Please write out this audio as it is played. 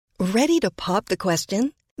Ready to pop the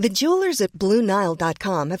question? The jewelers at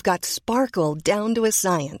BlueNile.com have got sparkle down to a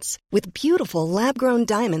science with beautiful lab-grown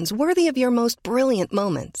diamonds worthy of your most brilliant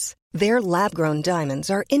moments. Their lab-grown diamonds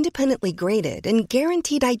are independently graded and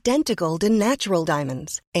guaranteed identical to natural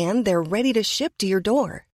diamonds, and they're ready to ship to your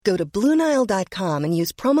door. Go to BlueNile.com and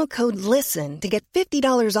use promo code LISTEN to get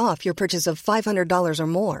 $50 off your purchase of $500 or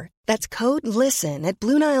more. That's code LISTEN at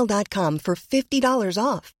BlueNile.com for $50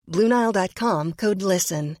 off. BlueNile.com, code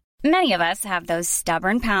LISTEN. Many of us have those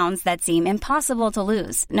stubborn pounds that seem impossible to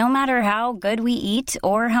lose, no matter how good we eat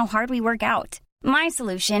or how hard we work out. My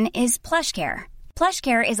solution is PlushCare.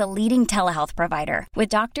 PlushCare is a leading telehealth provider with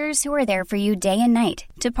doctors who are there for you day and night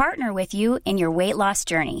to partner with you in your weight loss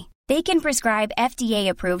journey. They can prescribe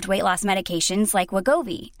FDA-approved weight loss medications like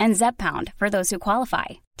Wegovy and Zepbound for those who qualify.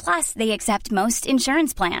 Plus, they accept most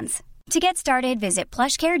insurance plans. To get started, visit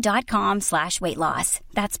plushcare.com/weightloss.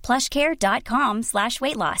 That's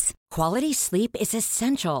plushcare.com/weightloss. Quality sleep is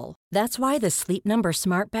essential. That's why the Sleep Number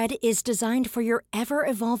Smart Bed is designed for your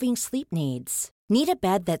ever-evolving sleep needs. Need a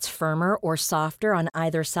bed that's firmer or softer on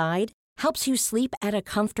either side? Helps you sleep at a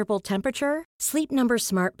comfortable temperature? Sleep Number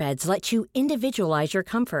Smart Beds let you individualize your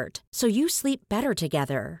comfort, so you sleep better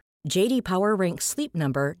together. J.D. Power ranks Sleep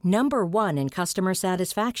Number number 1 in customer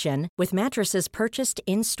satisfaction with mattresses purchased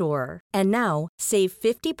in-store. And now, save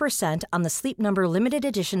 50% on the Sleep Number Limited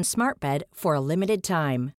Edition Smart Bed for a limited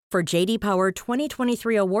time. For J.D. Power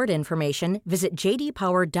 2023 award information, visit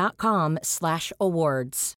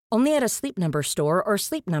jdpower.com/awards. Only at a Sleep Number store or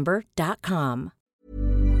sleepnumber.com.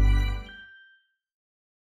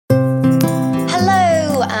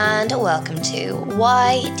 Hello and welcome to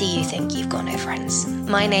Why Do You Think You've Got No Friends?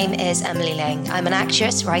 My name is Emily Lang. I'm an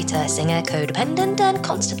actress, writer, singer, codependent and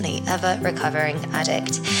constantly ever recovering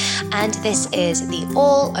addict. And this is the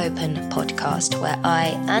All Open podcast where I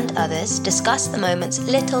and others discuss the moments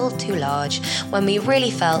little to large when we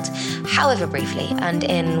really felt, however briefly and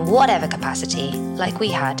in whatever capacity, like we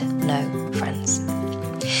had no friends.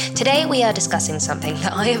 Today we are discussing something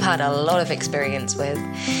that I have had a lot of experience with,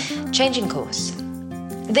 changing course.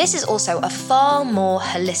 This is also a far more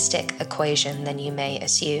holistic equation than you may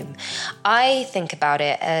assume. I think about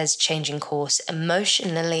it as changing course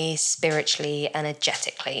emotionally, spiritually,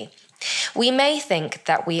 energetically. We may think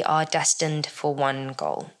that we are destined for one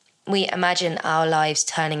goal. We imagine our lives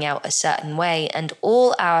turning out a certain way, and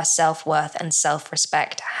all our self-worth and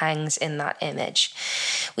self-respect hangs in that image.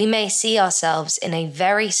 We may see ourselves in a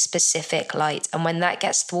very specific light, and when that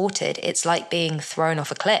gets thwarted, it's like being thrown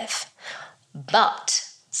off a cliff. But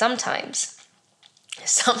sometimes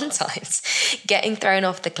getting thrown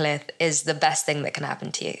off the cliff is the best thing that can happen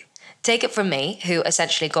to you. Take it from me, who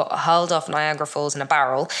essentially got hurled off Niagara Falls in a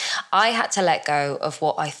barrel. I had to let go of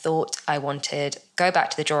what I thought I wanted, go back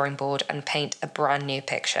to the drawing board and paint a brand new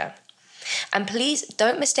picture. And please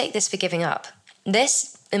don't mistake this for giving up.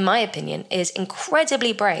 This, in my opinion, is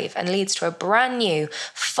incredibly brave and leads to a brand new,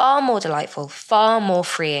 far more delightful, far more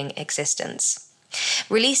freeing existence.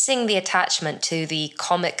 Releasing the attachment to the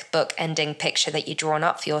comic book ending picture that you've drawn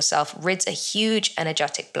up for yourself rids a huge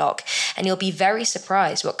energetic block, and you'll be very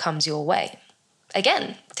surprised what comes your way.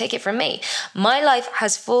 Again, take it from me. My life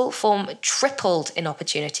has full form tripled in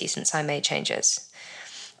opportunity since I made changes.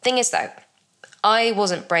 Thing is though, I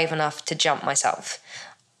wasn't brave enough to jump myself.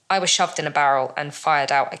 I was shoved in a barrel and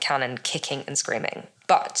fired out a cannon, kicking and screaming.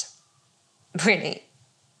 But really,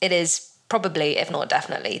 it is probably, if not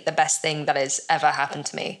definitely, the best thing that has ever happened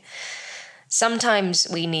to me. Sometimes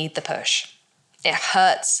we need the push. It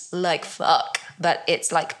hurts like fuck, but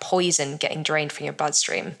it's like poison getting drained from your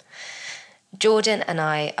bloodstream. Jordan and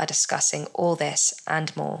I are discussing all this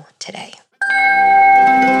and more today.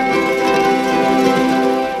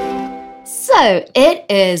 So, it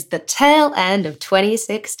is the tail end of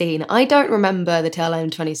 2016. I don't remember the tail end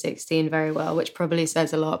of 2016 very well, which probably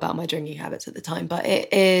says a lot about my drinking habits at the time, but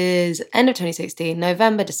it is end of 2016,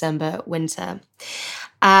 November, December, winter.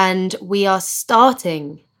 And we are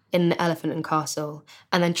starting in Elephant and Castle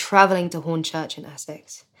and then travelling to Hornchurch in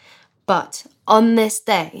Essex. But on this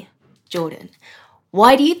day, Jordan,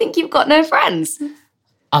 why do you think you've got no friends?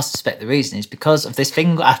 I suspect the reason is because of this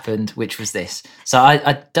thing that happened, which was this. So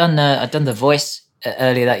I'd done The Voice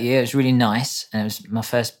earlier that year. It was really nice, and it was my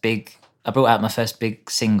first big. I brought out my first big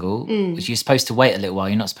single, which you're supposed to wait a little while.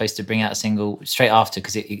 You're not supposed to bring out a single straight after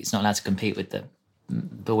because it's not allowed to compete with the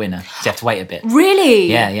winner. So you have to wait a bit. Really?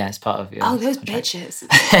 Yeah, it's part of your those contract. bitches.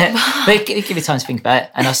 But give you time to think about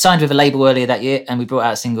it. And I signed with a label earlier that year, and we brought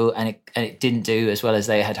out a single, and it didn't do as well as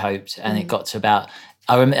they had hoped, and it got to about.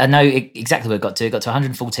 I know exactly where it got to. It got to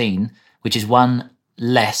 114, which is one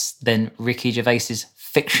less than Ricky Gervais's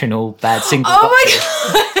fictional bad single God.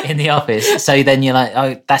 in the office. So then you're like,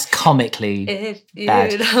 oh, that's comically If you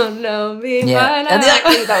bad. don't know me Yeah, by now.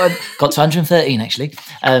 exactly. That one got to 113 actually.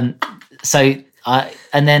 So I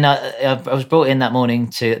was brought in that morning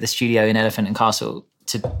to the studio in Elephant and Castle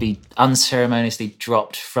to be unceremoniously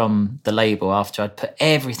dropped from the label after I'd put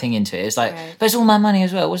everything into it. It's like, but it's all my money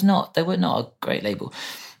as well. They were not a great label.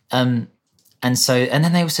 And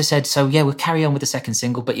then they also said, so yeah, we'll carry on with the second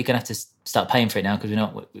single, but you're going to have to start paying for it now because we're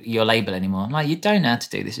not your label anymore. I'm like, you don't know how to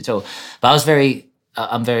do this at all. But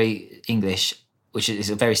I'm very English, which is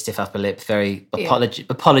a very stiff upper lip, very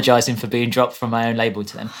apologising for being dropped from my own label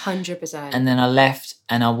to them. 100%. And then I left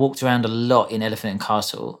and I walked around a lot in Elephant and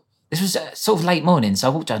Castle. This was sort of late morning, so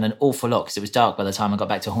I walked down an awful lot because it was dark by the time I got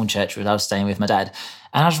back to Hornchurch where I was staying with my dad.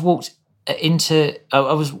 And I just walked I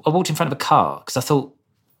walked in front of a car because I thought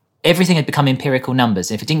everything had become empirical numbers.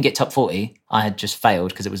 And if it didn't get top 40, I had just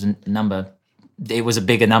failed because it was a number. It was a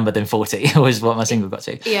bigger number than 40 was what my single got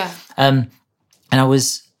to. Yeah. And I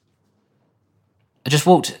just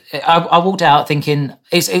walked. I walked out thinking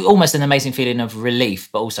it's almost an amazing feeling of relief,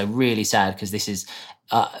 but also really sad because this is.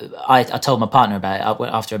 I told my partner about it. I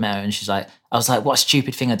went after I met her, and I was like, "What a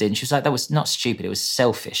stupid thing I did." And she was like, "That was not stupid. It was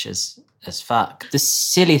selfish as fuck." The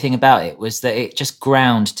silly thing about it was that it just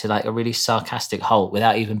ground to like a really sarcastic halt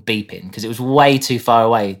without even beeping because it was way too far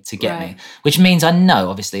away to get me. Which means I know,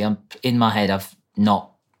 obviously, I'm in my head. I've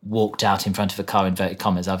not walked out in front of a car, inverted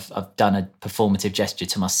commas. I've done a performative gesture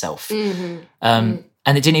to myself.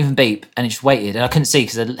 And it didn't even beep, and it just waited. And I couldn't see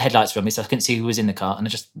because the headlights were on me, so I couldn't see who was in the car. And I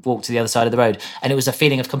just walked to the other side of the road. And it was a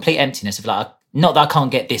feeling of complete emptiness of like, not that I can't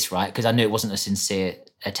get this right, because I knew it wasn't a sincere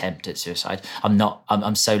attempt at suicide.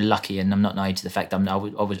 I'm so lucky, and I'm not naive to the fact that I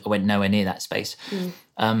went nowhere near that space.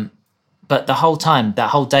 But the whole time, that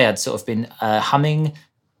whole day, I'd sort of been humming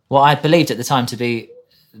what I believed at the time to be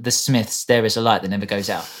the Smiths' There Is a Light That Never Goes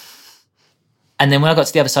Out. And then when I got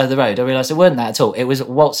to the other side of the road, I realised it wasn't that at all. It was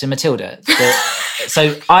Waltz in Matilda.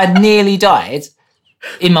 So I nearly died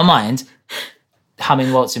in my mind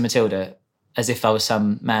humming Waltz in Matilda as if I was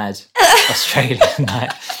some mad Australian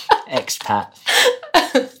expat.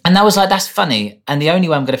 And that was like, that's funny. And the only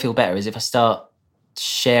way I'm going to feel better is if I start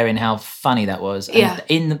sharing how funny that was.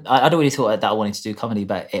 And I'd already thought that I wanted to do comedy,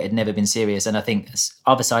 but it had never been serious. And I think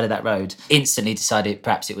other side of that road instantly decided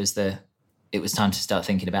perhaps it was time to start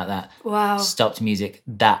thinking about that. Wow. Stopped music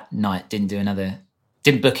that night.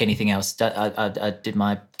 Didn't book anything else. I did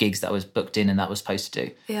my gigs that I was booked in and that was supposed to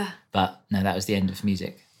do. Yeah. But no, that was the end of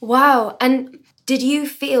music. Wow. And did you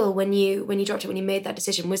feel when you dropped it, when you made that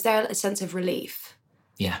decision, was there a sense of relief?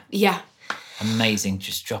 Yeah. Yeah. Amazing.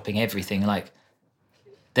 Just dropping everything. Like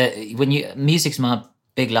music's my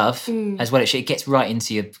big love as well. It gets right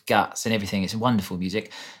into your guts and everything. It's wonderful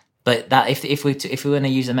music. But that if we were going to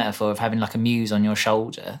use a metaphor of having like a muse on your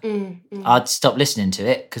shoulder, I'd stop listening to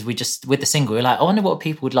it because we just, with the single, we're like, I wonder what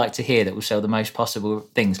people would like to hear that will sell the most possible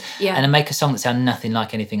things. Yeah. And I make a song that sounds nothing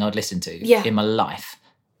like anything I'd listen to in my life.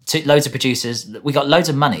 Loads of producers, we got loads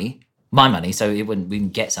of money, my money, so we didn't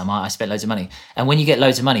get some. I spent loads of money. And when you get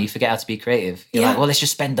loads of money, you forget how to be creative. You're like, well, let's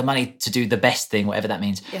just spend the money to do the best thing, whatever that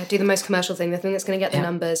means. Yeah, do the most commercial thing, the thing that's going to get the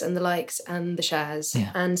numbers and the likes and the shares.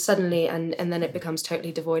 Yeah. And suddenly, and then it becomes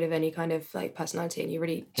totally devoid of any kind of like personality and you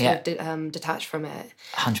really detach from it.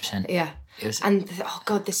 100%. Yeah.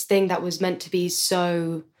 This thing that was meant to be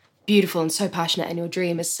so beautiful and so passionate in your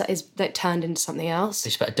dream is that turned into something else. They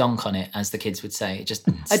just put a donk on it, as the kids would say.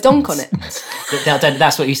 A donk on it.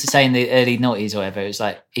 That's what you used to say in the early noughties or whatever. It was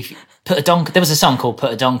like, if you put a donk, there was a song called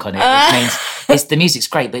 "Put a Donk on It," which means the music's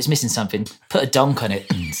great, but it's missing something. Put a donk on it,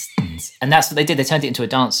 and that's what they did. They turned it into a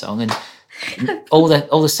dance song, and all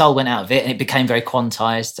the soul went out of it, and it became very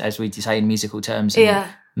quantized, as we say in musical terms, and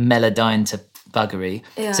melodyne to buggery.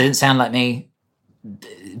 Yeah. So it didn't sound like me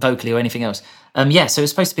vocally or anything else. So it was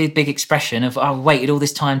supposed to be a big expression of, I waited all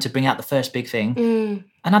this time to bring out the first big thing.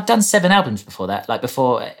 And I'd done 7 albums before that, like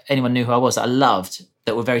before anyone knew who I was, that I loved,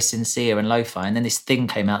 that were very sincere and lo-fi. And then this thing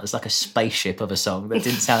came out that's like a spaceship of a song that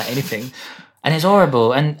didn't sound like anything. And it's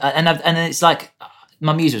horrible. And it's like,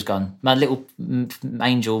 my muse was gone. My little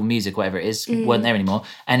angel music, whatever it is, weren't there anymore.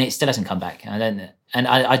 And it still hasn't come back.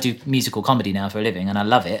 I do musical comedy now for a living and I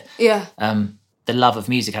love it. Yeah. The love of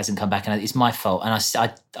music hasn't come back, and it's my fault.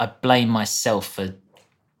 And I blame myself for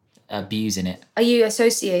abusing it. Are you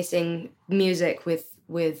associating music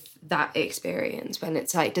with that experience when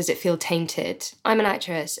it's like, does it feel tainted? I'm an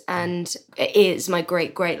actress, and it is my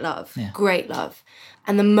great love, great love.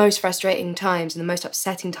 And the most frustrating times and the most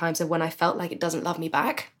upsetting times are when I felt like it doesn't love me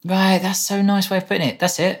back. Right, that's so nice way of putting it.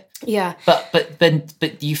 That's it. Yeah.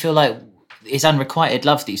 But you feel like it's unrequited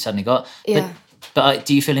love that you suddenly got. But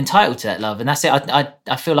do you feel entitled to that love? And that's it.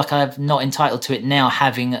 I feel like I'm not entitled to it now,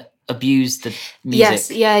 having abused the music.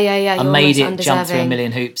 Yes, yeah. I made it jump through a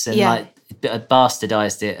million hoops and I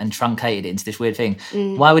bastardized it and truncated it into this weird thing.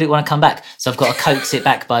 Why would it want to come back? So I've got to coax it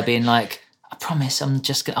back by being like, I promise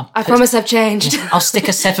I promise I've changed. I'll stick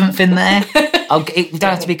a 7th in there. We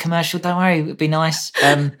don't have to be commercial, don't worry, it'd be nice.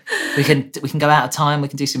 We can go out of time, we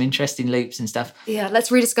can do some interesting loops and stuff. Yeah,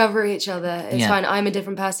 let's rediscover each other. It's fine. I'm a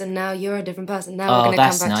different person now, you're a different person now. We're gonna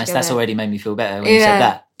that's come back nice. together. That's already made me feel better when you said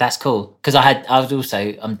that. That's cool. Because I'm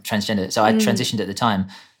transgender, so I transitioned at the time,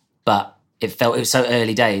 but it was so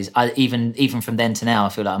early days. Even from then to now, I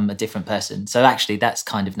feel like I'm a different person. So actually, that's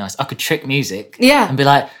kind of nice. I could trick music, and be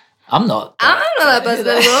like, I'm not that person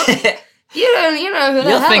anymore. You know who the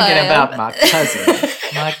You're hell thinking I am. about my cousin.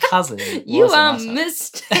 My cousin. You are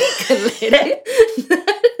mistaken, lady.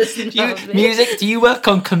 Music, do you work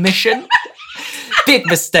on commission? Big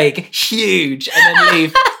mistake. Huge. And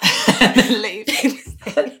then leave.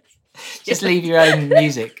 Just leave your own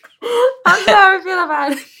music. I know how I feel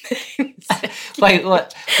about it. Wait,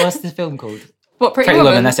 what's the film called? What, Pretty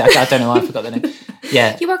Woman? That's it. I don't know why I forgot the name.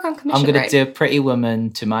 Yeah. You work on commission, I'm going to do a Pretty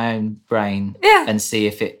Woman to my own brain and see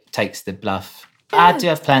if it takes the bluff. Yeah. I do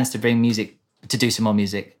have plans to bring music, to do some more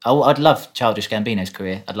music. I'd love Childish Gambino's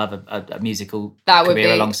career. I'd love a musical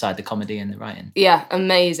career alongside the comedy and the writing. Yeah,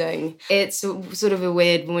 amazing. It's sort of a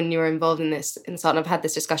weird when you're involved in this. And I've had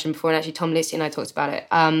this discussion before, and actually Tom Lucy and I talked about it,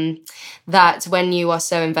 that when you are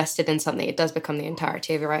so invested in something, it does become the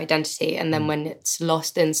entirety of your identity. And then when it's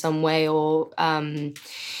lost in some way or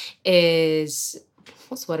is...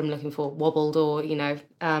 what's the word I'm looking for? Wobbled or,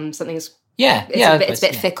 something's... It's a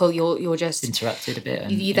bit fickle. You're just... interrupted a bit.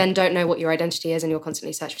 And, you then don't know what your identity is and you're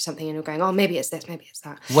constantly searching for something and you're going, oh, maybe it's this, maybe it's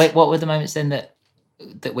that. Wait, what were the moments then that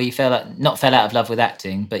where you felt like, not fell out of love with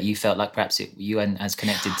acting, but you felt like perhaps you weren't as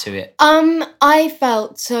connected to it? I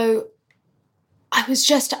felt so... I was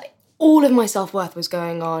just... all of my self-worth was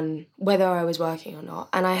going on whether I was working or not.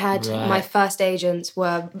 And I had my first agents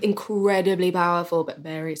were incredibly powerful but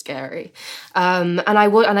very scary. And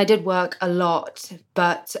I did work a lot,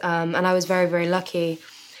 but and I was very, very lucky.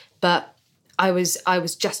 But I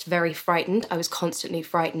was just very frightened. I was constantly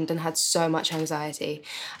frightened and had so much anxiety.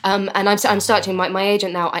 And I'm starting my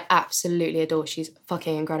agent now. I absolutely adore. She's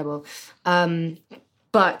fucking incredible.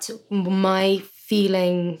 But my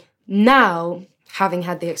feeling now, having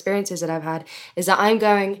had the experiences that I've had, is that I'm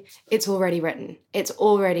going, it's already written. It's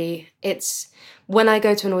when I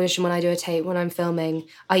go to an audition, when I do a tape, when I'm filming,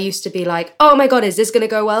 I used to be like, oh my God, is this going to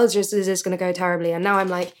go well? Is this going to go terribly? And now I'm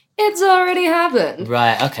like, it's already happened.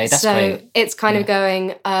 Right, okay, that's great. So it's kind of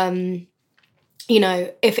going,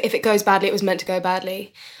 if it goes badly, it was meant to go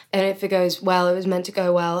badly. And if it goes well, it was meant to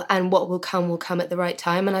go well. And what will come at the right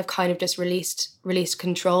time. And I've kind of just released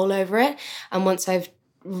control over it. And once I've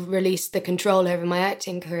released the control over my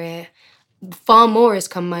acting career, far more has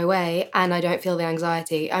come my way and I don't feel the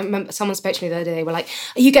anxiety. I remember someone spoke to me the other day, they were like,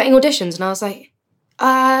 are you getting auditions? And I was like,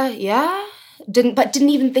 yeah. Didn't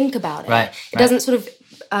even think about it. Right. It doesn't sort of,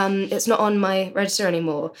 it's not on my register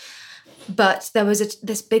anymore. But there was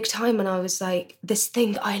this big time when I was like, this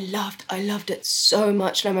thing I loved it so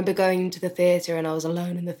much. And I remember going to the theatre and I was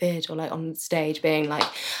alone in the theatre, like on the stage, being like,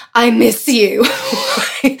 I miss you.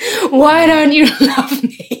 Why don't you love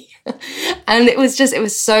me? And it was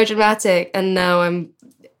so dramatic. And now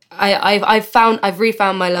I've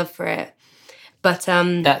refound my love for it. But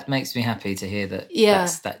that makes me happy to hear that. Yeah.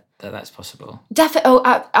 That's possible. Definitely.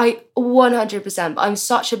 I 100%. But I'm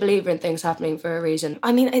such a believer in things happening for a reason.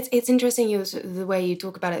 I mean, it's interesting the way you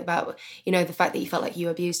talk about it, about the fact that you felt like you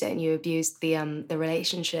abused it and you abused the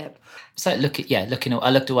relationship. So I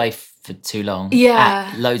looked away for too long.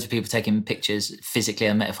 Yeah. At loads of people taking pictures physically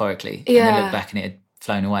and metaphorically. Yeah. And then look back and it had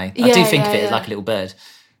flown away. I do think of it as like a little bird.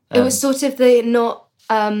 It was sort of the not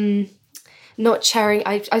cherishing.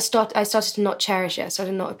 I started to not cherish it. I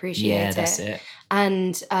started to not appreciate it. Yeah, that's it.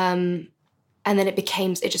 And then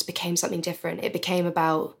it just became something different. It became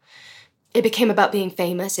about being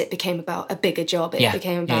famous. It became about a bigger job. It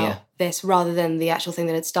became about this rather than the actual thing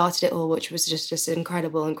that had started it all, which was just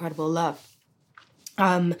incredible, incredible love.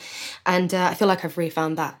 And I feel like I've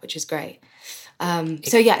refound that, which is great.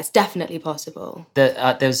 So yeah, it's definitely possible.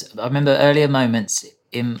 I remember earlier moments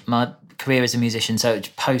in my career as a musician, so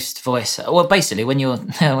post voice, well, basically when you're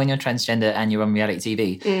transgender and you're on reality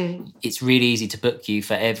TV, it's really easy to book you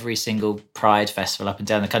for every single Pride festival up and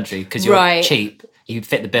down the country because you're cheap, you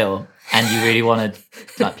fit the bill, and you really want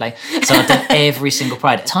to play. So I've done every single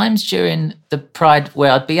Pride. At times during the Pride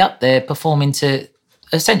where I'd be up there performing to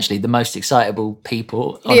essentially the most excitable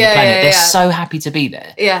people on the planet. They're so happy to be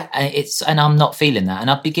there. Yeah. And I'm not feeling that.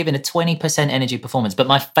 And I'd be given a 20% energy performance, but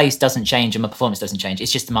my face doesn't change and my performance doesn't change.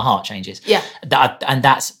 It's just my heart changes. Yeah.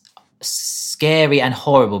 scary and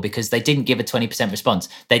horrible because they didn't give a 20% response.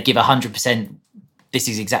 They'd give 100%. This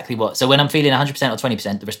is exactly what. So when I'm feeling 100% or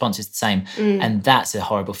 20%, the response is the same. And that's a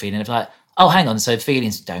horrible feeling of like, oh, hang on. So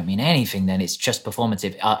feelings don't mean anything then. It's just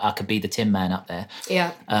performative. I could be the Tin Man up there.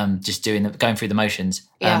 Yeah. Just going through the motions.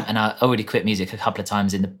 Yeah. And I already quit music a couple of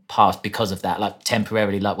times in the past because of that, like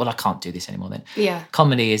temporarily, like, well, I can't do this anymore then. Yeah.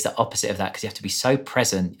 Comedy is the opposite of that because you have to be so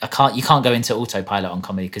present. You can't go into autopilot on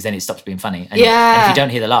comedy because then it stops being funny. And if you don't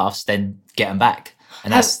hear the laughs, then get them back.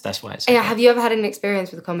 And that's why it's so yeah. good. Have you ever had an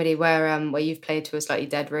experience with comedy where you've played to a slightly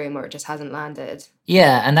dead room or it just hasn't landed?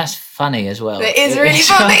 Yeah, and that's funny as well. It is really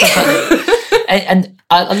funny. And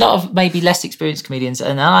a lot of maybe less experienced comedians,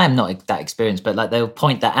 and I am not that experienced, but like they'll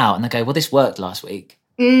point that out and they go, well, this worked last week.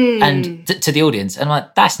 And to the audience. And I'm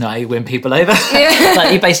like, that's not how you win people over. Yeah.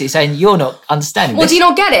 Like you're basically saying you're not understanding Well, this. do you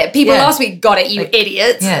not get it? People last week got it, you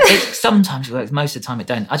idiots. Yeah, sometimes it works. Most of the time it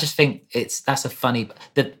don't. I just think that's a funny...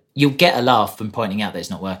 You'll get a laugh from pointing out that it's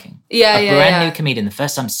not working. A brand new comedian, the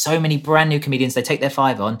first time, so many brand new comedians, they take their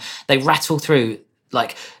 5 on, they rattle through,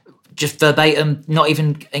 like, just verbatim, not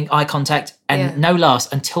even in eye contact, and no laughs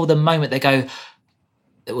until the moment they go,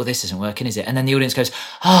 well, this isn't working, is it? And then the audience goes,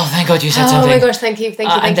 oh, thank God you said something. Oh my gosh, thank you.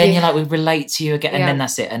 And then you're like, we relate to you again, and then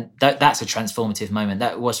that's it. And that's a transformative moment.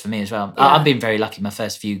 That was for me as well. I've been very lucky. My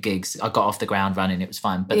first few gigs, I got off the ground running, it was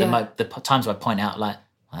fine. But the times where I point out, like,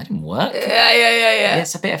 that didn't work. Yeah.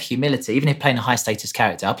 It's a bit of humility. Even if playing a high status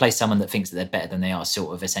character, I'll play someone that thinks that they're better than they are,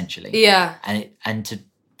 sort of, essentially. Yeah. And to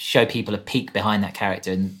show people a peek behind that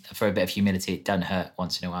character and for a bit of humility, it doesn't hurt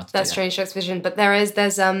once in a while to That's do that. strange juxtaposition. But there's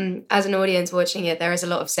as an audience watching it, there is a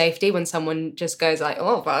lot of safety when someone just goes like,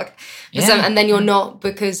 oh fuck. And then you're not,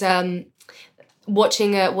 because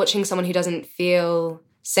watching someone who doesn't feel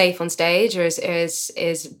safe on stage or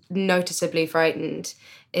is noticeably frightened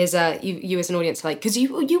is you as an audience, like, because you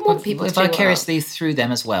want people to vicariously through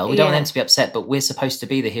them as well. We don't want them to be upset, but we're supposed to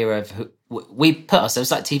be the hero of who we put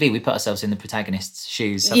ourselves, like TV, we put ourselves in the protagonist's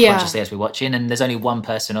shoes subconsciously as we're watching, and there's only one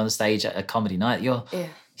person on the stage at a comedy night. You're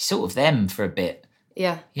sort of them for a bit.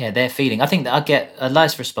 Yeah, they're feeling. I think that I get a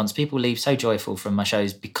nice response. People leave so joyful from my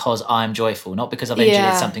shows because I'm joyful, not because I've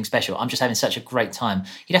engineered something special. I'm just having such a great time.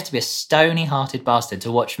 You'd have to be a stony-hearted bastard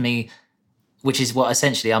to watch me, which is what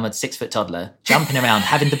essentially I'm a 6-foot toddler, jumping around,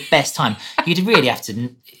 having the best time. You'd really have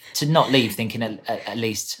to not leave thinking at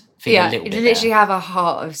least feel a little bit you'd literally better. have a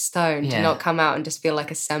heart of stone to not come out and just feel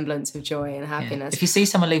like a semblance of joy and happiness. If you see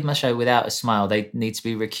someone leave my show without a smile, they need to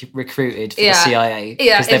be recruited for the CIA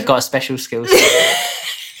because they've got a special skill set.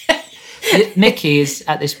 Mickey is,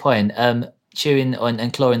 at this point, chewing on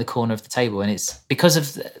and clawing the corner of the table, and it's because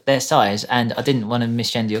of their size, and I didn't want to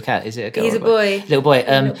misgender your cat. Is it a girl? He's a boy. Little boy.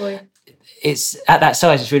 Little boy. It's at that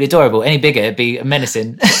size, it's really adorable. Any bigger, it'd be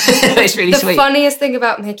menacing. It's really sweet. The funniest thing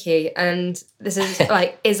about Mickey, and this is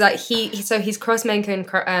like, is that he's cross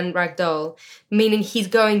Menka and Ragdoll, meaning he's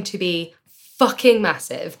going to be fucking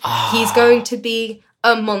massive. He's going to be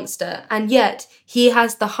a monster, and yet he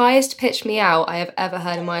has the highest pitched meow I have ever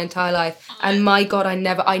heard in my entire life. And my God, I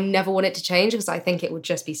never want it to change because I think it would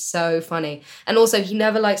just be so funny. And also, he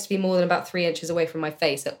never likes to be more than about 3 inches away from my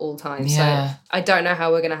face at all times. Yeah. So I don't know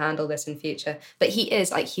how we're going to handle this in future. But he is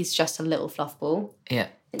like, he's just a little fluff ball. Yeah,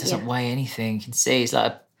 doesn't weigh anything. You can see he's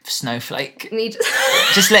like a snowflake. And he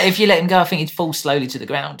if you let him go, I think he'd fall slowly to the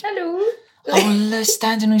ground. Hello. Oh,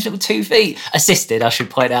 standing on his little 2 feet. Assisted, I should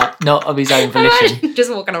point out, not of his own volition.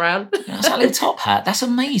 Just walking around. That's that little top hat. That's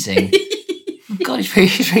amazing. Oh God,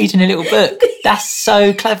 he's reading a little book. That's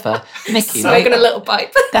so clever. Mickey, smoking a little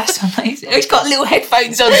pipe. That's amazing. He's got little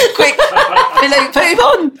headphones on. Quick, put him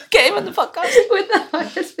on. Get him on the podcast. With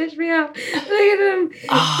that, just fish me out. Look at him.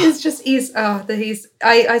 I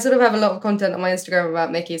sort of have a lot of content on my Instagram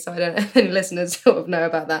about Mickey, so I don't know if any listeners sort of know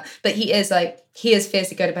about that. But he is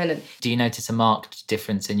fiercely codependent. Do you notice a marked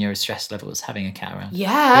difference in your stress levels having a cat around?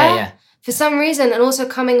 Yeah. For some reason, and also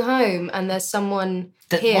coming home and there's someone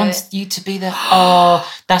that here wants you to be there. Oh,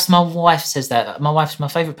 that's my wife says that. My wife's my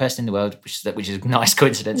favourite person in the world, which is a nice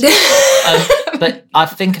coincidence. But I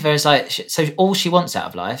think of her as like, so all she wants out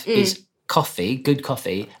of life is coffee, good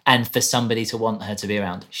coffee, and for somebody to want her to be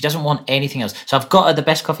around. She doesn't want anything else. So I've got her the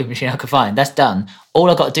best coffee machine I could find. That's done.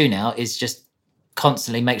 All I've got to do now is just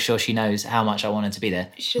constantly make sure she knows how much I want her to be there.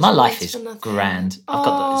 My life is grand. I've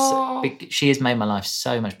got she has made my life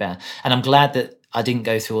so much better, and I'm glad that I didn't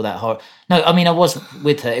go through all that horror. No, I mean, I was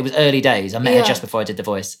with her. It was early days. I met her just before I did the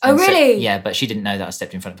voice. Oh, really? Yeah, but she didn't know that I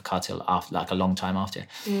stepped in front of a car till after, like a long time after.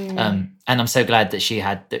 And I'm so glad that she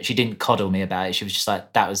didn't coddle me about it. She was just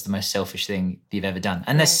like, that was the most selfish thing you've ever done.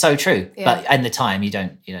 And that's so true. Yeah. But at the time, you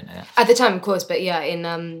don't know that. At the time, of course, but yeah,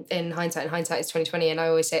 in hindsight is 2020, and I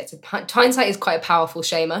always say hindsight is quite a powerful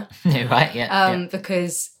shamer. Right, yeah.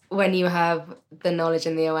 Because when you have the knowledge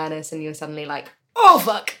and the awareness and you're suddenly like, oh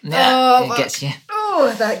fuck. Yeah, it gets you.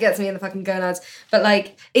 Oh, that gets me in the fucking gonads. But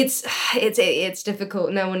like, it's difficult.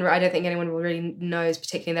 I don't think anyone really knows.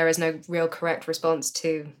 Particularly, there is no real correct response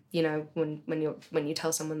to, you know, when you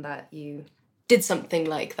tell someone that you did something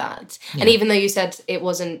like that. Yeah. And even though you said it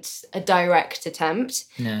wasn't a direct attempt,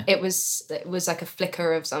 it was like a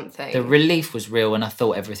flicker of something. The relief was real when I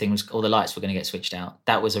thought all the lights were going to get switched out.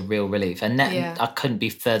 That was a real relief, and I couldn't be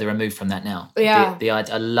further removed from that now. Yeah,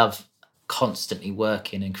 I love constantly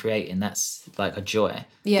working and creating. That's like a joy.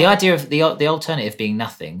 Yeah. The idea of the alternative being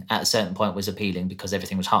nothing at a certain point was appealing because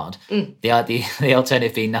everything was hard. The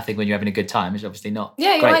alternative being nothing when you're having a good time is obviously not.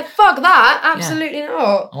 Yeah, you're great. like, fuck that, absolutely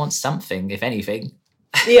not. I want something, if anything.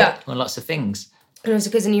 Yeah. I want lots of things. And also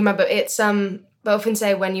because, and you remember, it's I often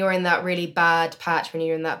say when you're in that really bad patch, when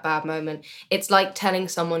you're in that bad moment, it's like telling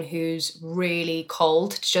someone who's really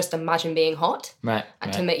cold to just imagine being hot, right?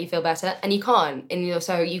 To make you feel better, and you can't. And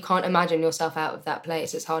so you can't imagine yourself out of that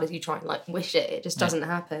place as hard as you try and like wish it. It just doesn't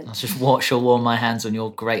happen. I'll just warm my hands on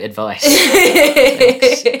your great advice.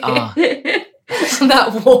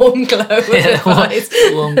 That warm glow of advice.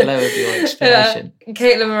 Warm glow of your explanation.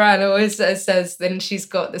 Caitlin Moran always says then she's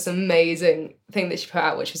got this amazing thing that she put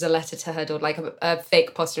out, which was a letter to her daughter, like a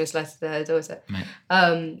fake posthumous letter to her daughter. Right.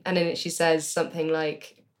 And in it she says something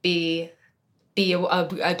like, be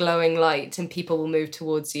a glowing light and people will move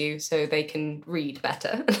towards you so they can read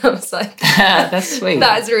better. And I was like, that's sweet.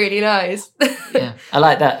 That's really nice. Yeah, I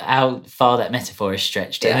like that, how far that metaphor is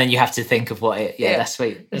stretched. And then you have to think of what it, that's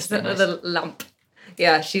sweet. It's the lamp.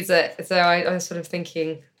 Yeah, so I was sort of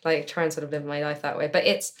thinking, like, try and sort of live my life that way. But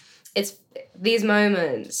it's these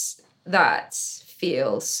moments that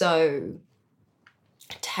feel so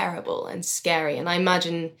terrible and scary. And I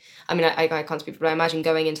imagine, I can't speak, but I imagine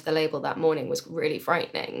going into the label that morning was really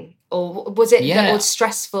frightening. Or was it or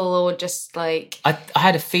stressful, or just like... I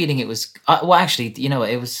had a feeling it was... well, actually, you know what?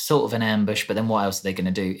 It was sort of an ambush, but then what else are they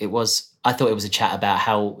going to do? I thought it was a chat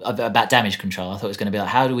about damage control. I thought it was going to be like,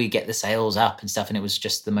 how do we get the sales up and stuff? And it was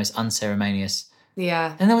just the most unceremonious.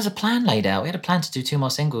 Yeah. And there was a plan laid out. We had a plan to do 2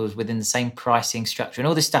 more singles within the same pricing structure and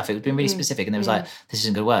all this stuff. It had been really specific. And there was like, this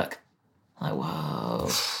isn't going to work. I'm like, whoa.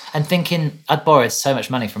 And thinking, I'd borrowed so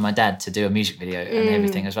much money from my dad to do a music video and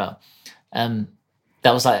everything as well. That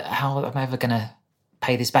was like, how am I ever going to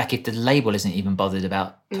pay this back if the label isn't even bothered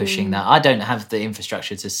about pushing that? I don't have the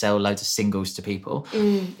infrastructure to sell loads of singles to people.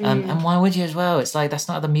 And why would you as well? It's like, that's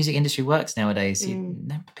not how the music industry works nowadays.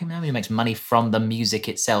 Nobody makes money from the music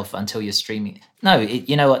itself until you're streaming. No,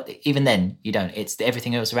 you know what? Even then, you don't. It's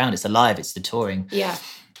everything else around. It's the live, it's the touring. Yeah.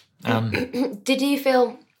 Did you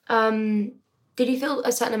feel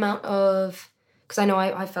a certain amount of... Because I know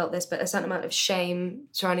I felt this, but a certain amount of shame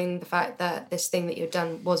surrounding the fact that this thing that you'd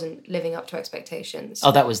done wasn't living up to expectations.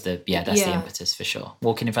 Oh, that was the impetus for sure.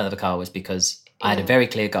 Walking in front of the car was because I had a very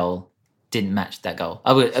clear goal, didn't match that goal.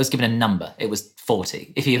 I was given a number. It was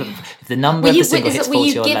 40. If the number of the single hits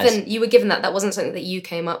 40 or less. You were given that wasn't something that you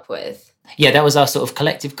came up with? Yeah, that was our sort of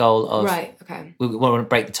collective goal of... Right, okay. We want to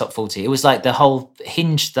break the top 40. It was like the whole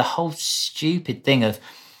stupid thing of...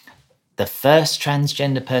 the first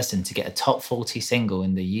transgender person to get a top 40 single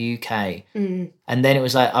in the UK. And then it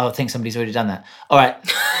was like, I think somebody's already done that. All right,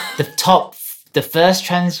 the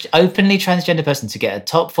first openly transgender person to get a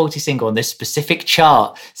top 40 single on this specific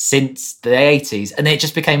chart since the 80s. And then it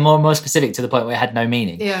just became more and more specific to the point where it had no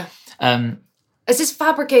meaning. Yeah. It's this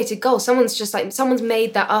fabricated goal. Someone's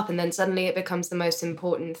made that up and then suddenly it becomes the most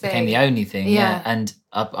important thing. Became the only thing, yeah. And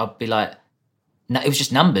I'd be like... No, it was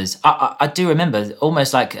just numbers. I do remember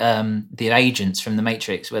almost like the agents from The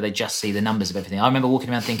Matrix where they just see the numbers of everything. I remember walking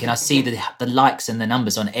around thinking, I see the likes and the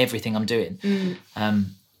numbers on everything I'm doing.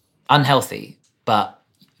 Unhealthy, but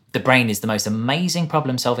the brain is the most amazing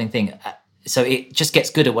problem-solving thing. So it just gets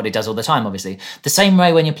good at what it does all the time, obviously. The same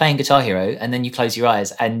way when you're playing Guitar Hero and then you close your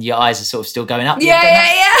eyes and your eyes are sort of still going up.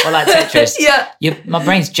 Yeah. Or like Tetris. Yeah. My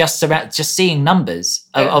brain's just seeing numbers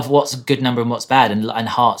of what's a good number and what's bad, and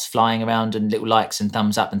hearts flying around and little likes and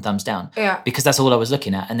thumbs up and thumbs down. Yeah. Because that's all I was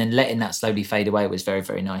looking at. And then letting that slowly fade away was very,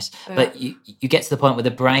 very nice. Yeah. But you get to the point where the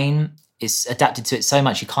brain is adapted to it so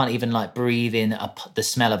much you can't even like breathe in the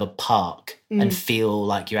smell of a park and feel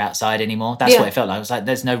like you're outside anymore. That's what it felt like. I was like,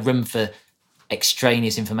 there's no room for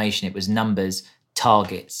extraneous information. It was numbers,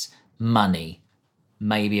 targets, money,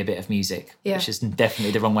 maybe a bit of music, which is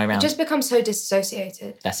definitely the wrong way around. It just becomes so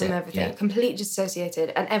disassociated from everything, yeah. completely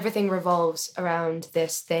disassociated, and everything revolves around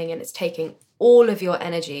this thing, and it's taking all of your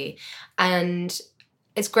energy. And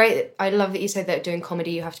it's great. I love that you said that doing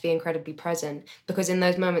comedy, you have to be incredibly present, because in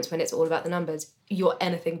those moments when it's all about the numbers, you're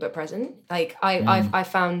anything but present. Like I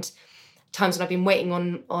found times when I've been waiting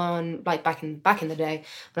on like back in the day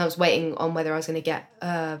when I was waiting on whether I was going to get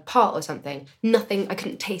a part or something. Nothing. I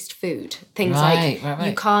couldn't taste food. Things right.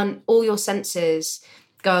 You can't. All your senses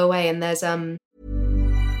go away, and there's When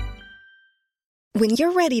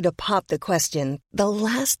you're ready to pop the question, the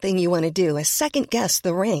last thing you want to do is second-guess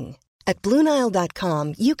the ring. At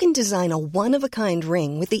BlueNile.com, you can design a one-of-a-kind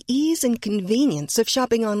ring with the ease and convenience of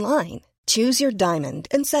shopping online. Choose your diamond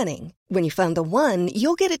and setting. When you find the one,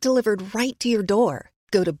 you'll get it delivered right to your door.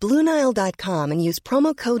 Go to BlueNile.com and use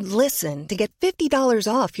promo code LISTEN to get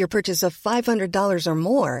 $50 off your purchase of $500 or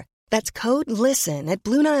more. That's code LISTEN at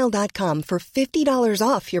BlueNile.com for $50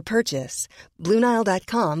 off your purchase.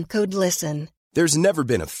 BlueNile.com, code LISTEN. There's never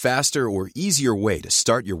been a faster or easier way to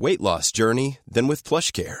start your weight loss journey than with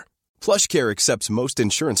PlushCare. PlushCare accepts most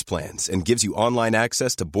insurance plans and gives you online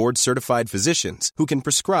access to board-certified physicians who can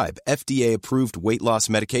prescribe FDA-approved weight loss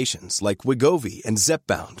medications like Wegovy and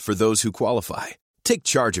Zepbound for those who qualify. Take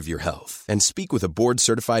charge of your health and speak with a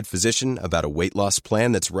board-certified physician about a weight loss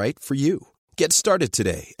plan that's right for you. Get started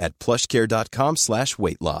today at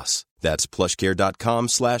plushcare.com/weight loss. That's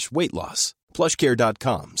plushcare.com/weight loss.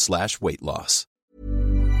 plushcare.com/weight loss.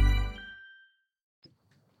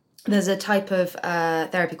 There's a type of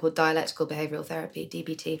therapy called dialectical behavioral therapy,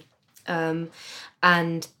 DBT.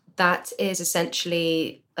 And that is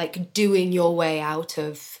essentially like doing your way out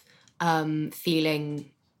of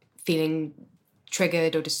feeling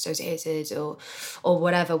triggered or disassociated or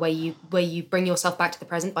whatever, where you bring yourself back to the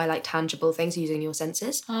present by like tangible things using your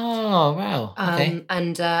senses. Oh, wow. Okay.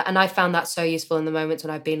 And I found that so useful in the moments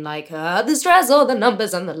when I've been like, the stress or the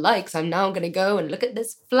numbers and the likes, I'm now going to go and look at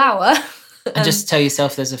this flower. And just tell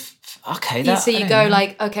yourself there's so you go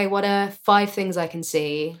like, okay, what are 5 things I can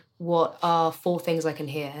see? What are 4 things I can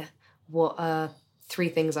hear? What are 3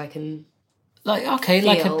 things I can feel?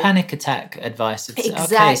 Like a panic attack advice.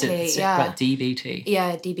 Exactly, it's yeah. like DBT.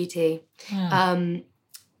 Yeah, DBT.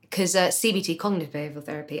 Because CBT, cognitive behavioral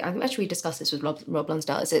therapy, I've actually discussed this with Rob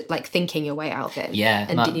Lonsdale. Is it like thinking your way out of it? Yeah,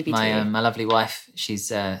 and DBT. my lovely wife,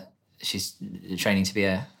 she's training to be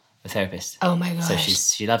a therapist. Oh my gosh. So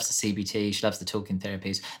she loves the CBT, she loves the talking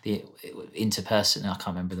therapies, the interpersonal, I can't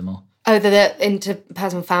remember them all. Oh, the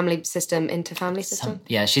interpersonal family system.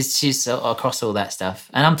 She's across all that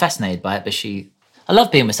stuff. And I'm fascinated by it, but I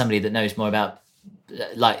love being with somebody that knows more about,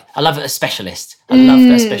 like, I love a specialist. I love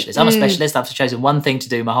a specialist. I'm a specialist. I've chosen one thing to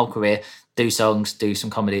do my whole career, do songs, do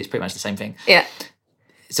some comedy. It's pretty much the same thing. Yeah.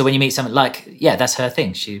 So when you meet someone that's her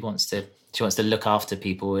thing. She wants to look after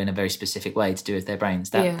people in a very specific way to do with their brains.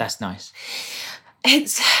 That's nice.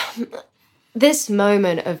 It's this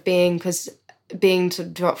moment of being to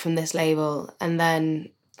drop from this label, and then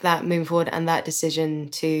that moving forward and that decision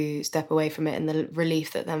to step away from it and the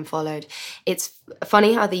relief that then followed. It's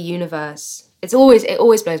funny how the universe, it always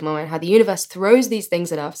blows my mind how the universe throws these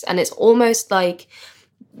things at us, and it's almost like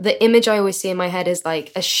the image I always see in my head is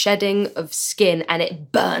like a shedding of skin and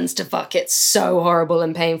it burns to fuck. It's so horrible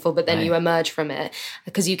and painful, but then you emerge from it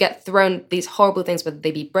because you get thrown these horrible things, whether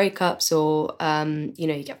they be breakups or,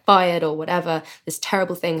 you get fired or whatever. This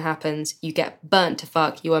terrible thing happens, you get burnt to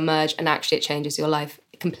fuck, you emerge, and actually it changes your life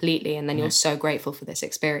completely. And then you're so grateful for this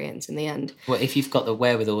experience in the end. Well, if you've got the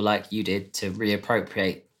wherewithal like you did to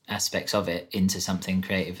reappropriate aspects of it into something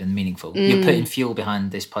creative and meaningful, you're putting fuel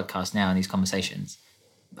behind this podcast now and these conversations.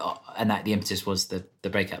 And that the impetus was the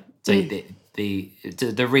breakup. So the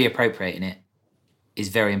reappropriating it is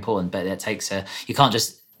very important, but it takes you can't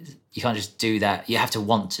just do that. You have to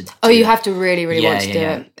want to. You have to really, really want to do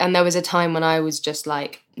it. And there was a time when I was just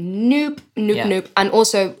like, nope. And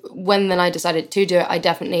also when then I decided to do it, I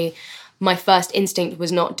definitely, my first instinct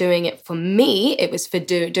was not doing it for me. It was for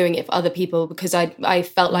doing it for other people, because I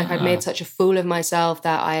felt like I'd made such a fool of myself,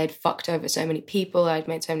 that I had fucked over so many people. I'd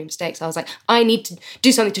made so many mistakes. I was like, I need to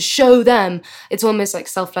do something to show them. It's almost like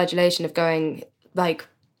self-flagellation of going, like,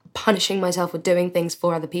 punishing myself with doing things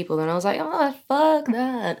for other people. And I was like, oh, fuck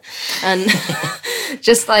that. And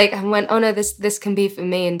just like, I went, oh no, this can be for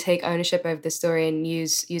me, and take ownership over the story and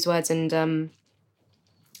use words and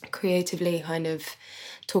creatively kind of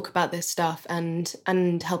talk about this stuff and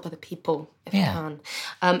help other people if you can.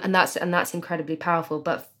 And that's incredibly powerful.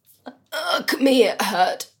 But me, it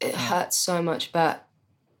hurt. It hurts so much. But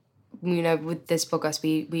with this podcast,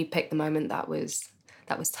 we picked the moment that was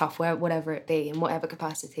tough, whatever it be, in whatever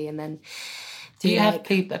capacity. And then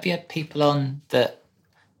have you had people on that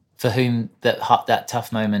for whom that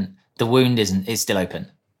tough moment, the wound is still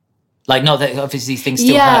open? Like, not that obviously things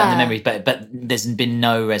still hurt in the memories, but there's been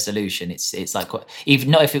no resolution. It's like, even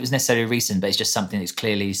not if it was necessarily recent, but it's just something that's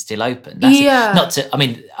clearly still open. Not to. I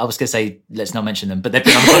mean, I was going to say let's not mention them, but they've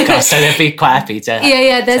been on the podcast, so they'd be quite happy to.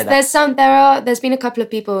 There's been a couple of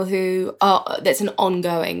people who are that's an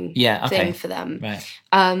ongoing thing for them. Right.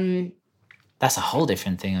 That's a whole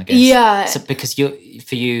different thing, I guess. Yeah. So because so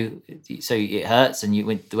it hurts, and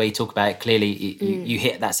the way you talk about it, clearly you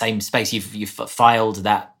hit that same space. You've filed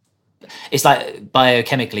that. It's like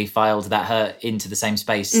biochemically filed that hurt into the same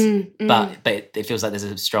space, but it feels like there's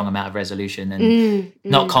a strong amount of resolution and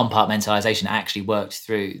not compartmentalization actually worked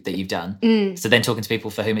through that you've done. So then talking to people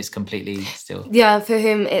for whom it's completely still. Yeah, for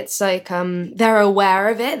whom it's like they're aware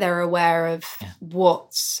of it. They're aware of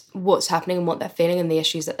what's happening and what they're feeling and the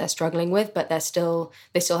issues that they're struggling with, but they still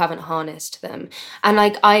haven't harnessed them. And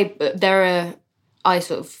like I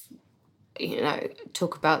sort of,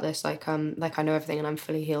 talk about this like I know everything and I'm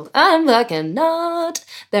fully healed. I'm fucking not.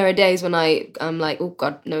 There are days when I'm like, oh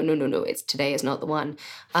God, no. Today is not the one.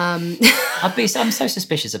 I'm so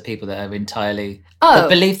suspicious of people that are entirely that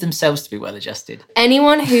believe themselves to be well adjusted.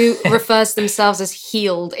 Anyone who refers to themselves as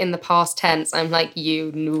healed in the past tense, I'm like,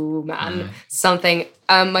 you knew, man, something.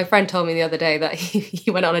 My friend told me the other day that he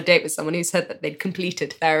went on a date with someone who said that they'd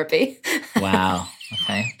completed therapy. Wow.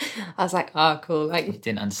 Okay. I was like, oh, cool. Like,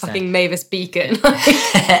 didn't understand. Fucking Mavis Beacon.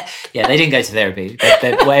 Yeah, they didn't go to therapy.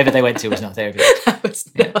 Whatever they went to was not therapy. That was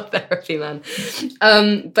not therapy, man.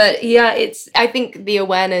 But yeah, I think the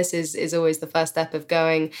awareness is always the first step of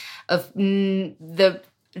going, the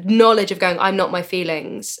knowledge of going, I'm not my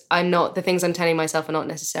feelings. I'm not, the things I'm telling myself are not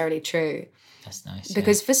necessarily true. That's nice.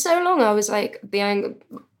 Because for so long I was like, assume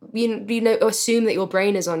that your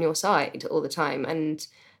brain is on your side all the time. And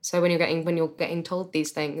so when you're getting told these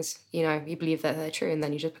things, you believe that they're true, and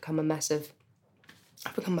then you just become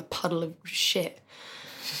a puddle of shit.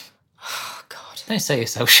 Oh God! Don't sell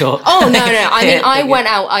yourself short. Oh no! I mean, I went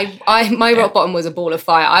out. My rock bottom was a ball of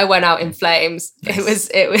fire. I went out in flames. Yes.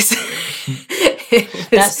 It was.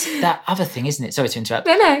 That's that other thing, isn't it? Sorry to interrupt.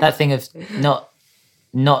 No. That thing of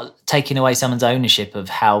not taking away someone's ownership of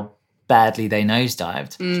how badly they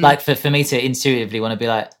nosedived. Like for me to intuitively want to be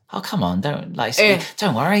like, oh come on, don't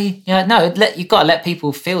worry. You've got to let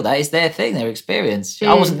people feel that it's their thing, their experience.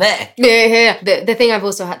 I wasn't there. Yeah. The thing I've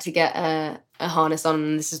also had to get a harness on,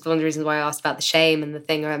 and this is one of the reasons why I asked about the shame and the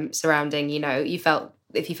thing surrounding,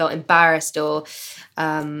 if you felt embarrassed or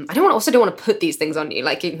I don't want to put these things on you.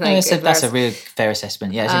 That's a real fair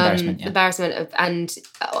assessment. Yeah, it's embarrassment. Yeah. Embarrassment and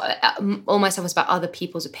all my stuff was about other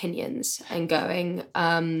people's opinions and going,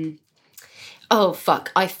 oh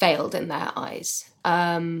fuck, I failed in their eyes.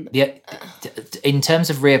 In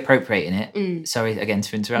terms of reappropriating it, sorry again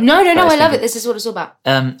to interrupt. No, I love it. This is what it's all about.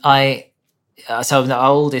 So I'm the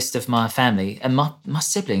oldest of my family, and my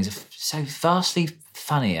siblings are so vastly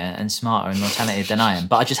funnier and smarter and more talented than I am,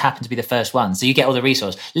 but I just happen to be the first one. So you get all the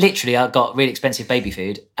resource. Literally, I got really expensive baby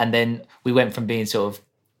food, and then we went from being sort of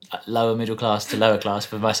lower middle class to lower class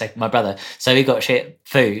for my brother. So he got shit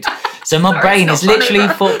food. So my brain is literally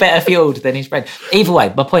better fueled than his brain. Either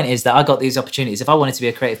way, my point is that I got these opportunities. If I wanted to be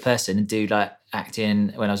a creative person and do like acting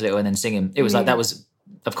when I was little and then singing, it was like that was,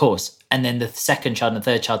 of course. And then the second child and the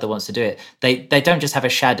third child that wants to do it, they don't just have a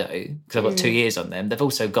shadow because I've got 2 years on them. They've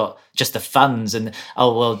also got just the funds and,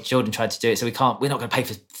 oh, well, Jordan tried to do it, so we're not going to pay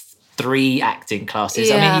for 3 acting classes.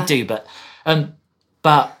 Yeah. I mean, you do,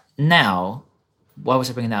 but now, why was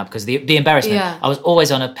I bringing that up? Because the embarrassment, I was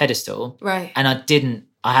always on a pedestal. Right. And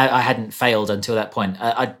I hadn't failed until that point.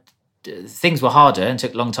 Things were harder and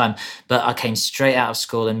took a long time, but I came straight out of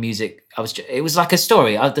school and music. It was like a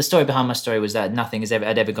story. The story behind my story was that nothing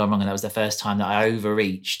had ever gone wrong, and that was the first time that I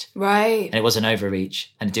overreached. Right. And it was an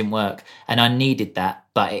overreach, and it didn't work. And I needed that,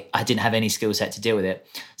 but I didn't have any skill set to deal with it.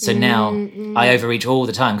 So now I overreach all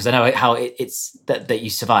the time because I know how it's that you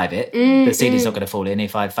survive it. The ceiling's not going to fall in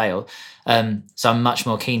if I fail. So I'm much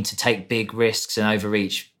more keen to take big risks and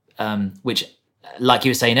overreach, which, like you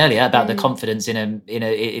were saying earlier about the confidence in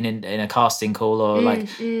a casting call, or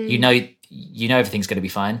you know everything's going to be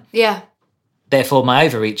fine. Yeah. Therefore, my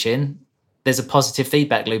overreaching, there's a positive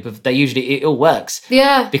feedback loop of it all works.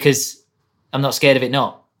 Yeah. Because I'm not scared of it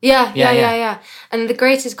not. Yeah. And the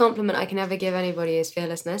greatest compliment I can ever give anybody is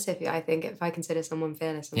fearlessness. If I consider someone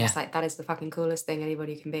fearless, I'm just like, that is the fucking coolest thing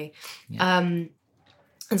anybody can be. Yeah.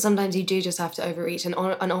 And sometimes you do just have to overreach. And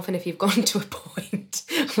often if you've gone to a point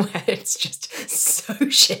where it's just so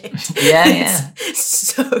shit. Yeah. It's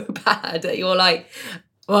so bad that you're like,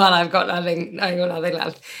 well, I've got nothing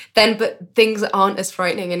left. Then, but things aren't as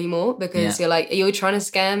frightening anymore because you're like, are you trying to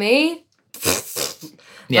scare me?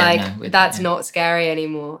 That's not scary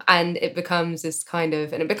anymore. And it becomes this kind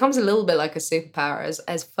of, and it becomes a little bit like a superpower,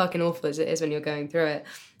 as fucking awful as it is when you're going through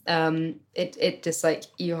it. It just like,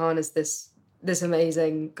 you harness this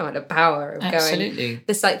amazing kind of power of Absolutely. going.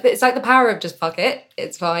 It's like the power of just fuck it,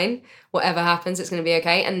 it's fine. Whatever happens, it's going to be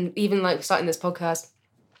okay. And even like starting this podcast,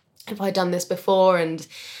 if I'd done this before, and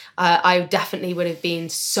I definitely would have been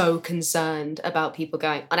so concerned about people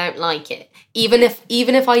going, I don't like it. Even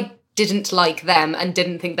if I didn't like them and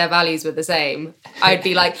didn't think their values were the same, I'd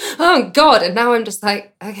be like, oh God. And now I'm just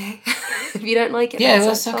like, okay, if you don't like it,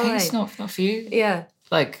 that's okay. Fine. It's not for you. Yeah.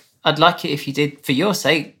 Like, I'd like it if you did for your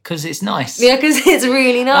sake, because it's nice. Yeah, because it's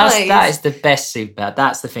really nice. That is the best superpower.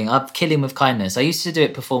 That's the thing. I'm killing with kindness. I used to do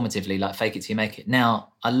it performatively, like fake it till you make it.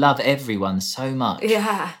 Now, I love everyone so much.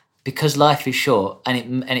 Yeah. Because life is short,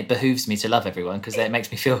 and it behooves me to love everyone because it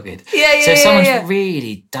makes me feel good. Yeah. So if someone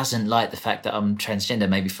really doesn't like the fact that I'm transgender,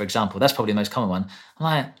 maybe for example, that's probably the most common one. I'm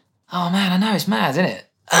like, oh man, I know it's mad, isn't it?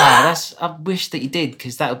 I wish that you did,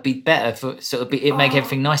 because that would be better for it'd make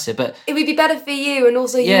everything nicer. But it would be better for you, and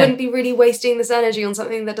also you wouldn't be really wasting this energy on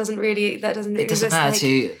something that doesn't matter to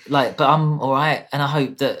you. Like, but I'm all right, and I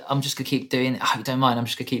hope that I'm just gonna keep doing. I hope you don't mind. I'm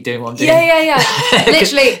just gonna keep doing what I'm doing. Yeah.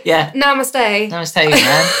 Literally. Yeah. Namaste, man.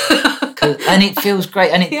 And it feels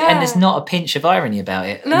great, and there's not a pinch of irony about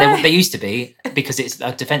it. No. There used to be, because it's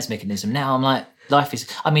a defense mechanism. Now I'm like, life is.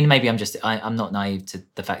 I mean, maybe I'm not naive to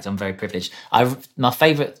the fact I'm very privileged. My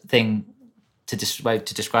favourite thing to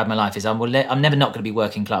describe my life is I'm never not going to be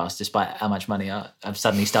working class, despite how much money I've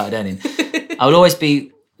suddenly started earning. I will always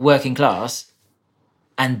be working class,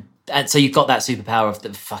 and so you've got that superpower of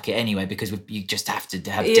the fuck it anyway, because you just have to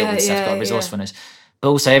have dealt with stuff, got resourcefulness. But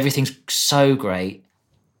also everything's so great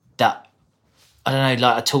that I don't know,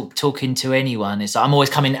 like talking to anyone, I'm always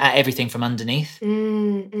coming at everything from underneath.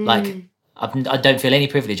 Like, I don't feel any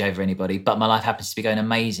privilege over anybody, but my life happens to be going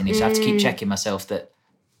amazingly. So I have to keep checking myself that,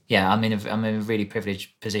 I'm in a really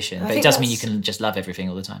privileged position. But it doesn't mean you can just love everything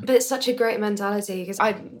all the time. But it's such a great mentality, because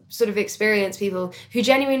I sort of experience people who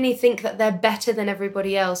genuinely think that they're better than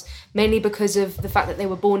everybody else, mainly because of the fact that they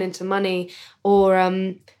were born into money, or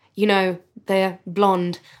they're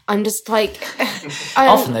blonde. I'm just like...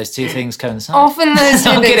 often those two things coincide. Often those two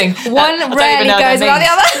I'm things. kidding. One rarely goes without the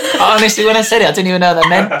other. Honestly, when I said it, I didn't even know what that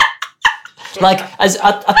meant. Like,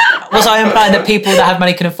 was I implying that people that have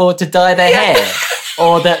money can afford to dye their hair?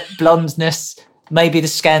 Or that blondness, maybe the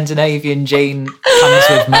Scandinavian gene comes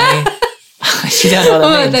with money? You don't know what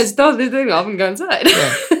that means. Let's stop this thing off and go inside.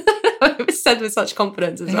 Yeah. It was said with such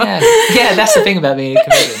confidence as well. Yeah, that's the thing about being a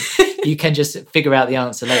comedian. You can just figure out the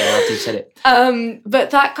answer later after you've said it. But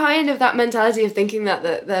that mentality of thinking that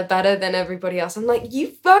they're better than everybody else, I'm like, you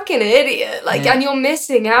fucking idiot. And you're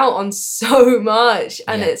missing out on so much.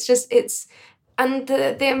 And and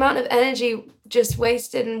the amount of energy just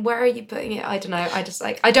wasted, and where are you putting it? I don't know.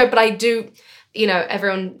 But I do,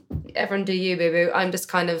 everyone do you, boo-boo. I'm just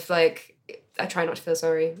kind of like, I try not to feel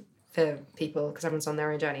sorry for people, because everyone's on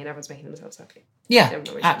their own journey and everyone's making themselves happy. Yeah,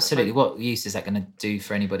 absolutely. What use is that going to do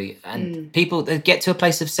for anybody? And people that get to a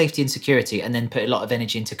place of safety and security and then put a lot of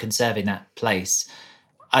energy into conserving that place.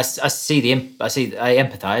 I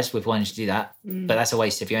empathise with wanting to do that, but that's a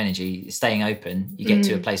waste of your energy. Staying open, you get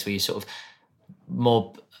to a place where you sort of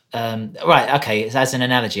more... right, okay, as an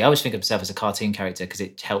analogy, I always think of myself as a cartoon character because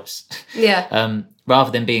it helps. Yeah.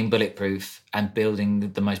 Rather than being bulletproof and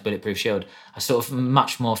building the most bulletproof shield, I sort of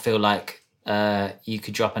much more feel like you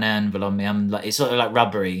could drop an anvil on me. I'm like, it's sort of like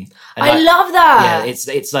rubbery. And I love that.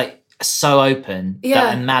 Yeah, it's like so open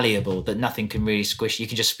and malleable that nothing can really squish. You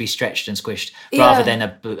can just be stretched and squished rather than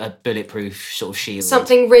a bulletproof sort of shield.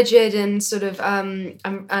 Something rigid and sort of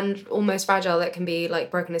and almost fragile that can be like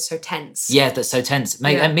broken is so tense. Yeah, that's so tense.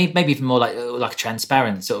 Maybe even more like a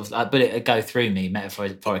transparent sort of like bullet would go through me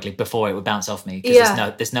metaphorically before it would bounce off me, because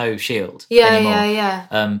there's no shield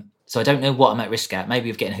anymore. So I don't know what I'm at risk at. Maybe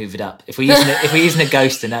of getting hoovered up. If we're using a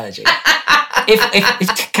ghost analogy,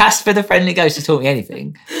 if Casper the Friendly Ghost has taught me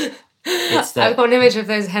anything. I've got an image of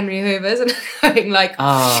those Henry Hoovers and going like...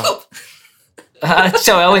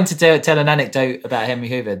 Sorry, I went to tell an anecdote about Henry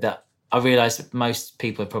Hoover that I realised that most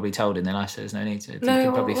people have probably told in their life, so there's no need to. You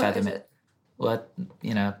can probably fathom it. Well,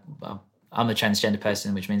 I'm a transgender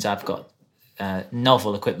person, which means I've got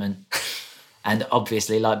novel equipment, and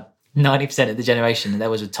obviously, like 90% of the generation, there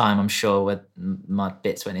was a time, I'm sure, where my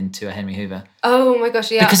bits went into a Henry Hoover. Oh my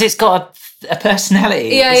gosh, yeah. Because it's got a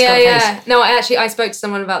personality. Yeah. No, I spoke to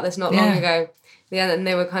someone about this not long ago. Yeah, and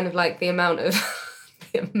they were kind of like the amount of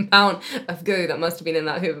the amount of goo that must have been in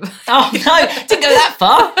that Hoover bag. Oh no, didn't go that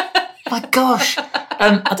far. My gosh.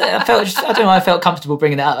 I don't know why I felt comfortable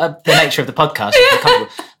bringing that up. The nature of the podcast,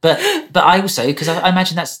 but I also, because I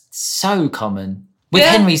imagine that's so common with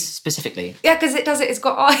Henry's specifically. Yeah, because it's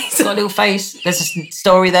got eyes. It's got a little face. There's a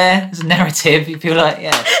story there. There's a narrative. You feel like,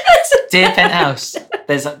 dear penthouse.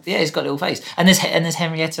 He's got a little face, and there's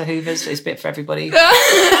Henrietta Hoover's. It's a bit for everybody.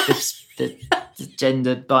 the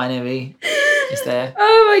gender binary is there.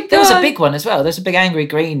 Oh my god! There was a big one as well. There's a big angry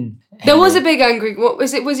green. Henry. There was a big angry. What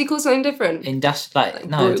was it? Was he called something different?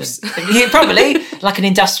 Bruce. Probably like an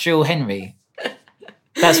industrial Henry.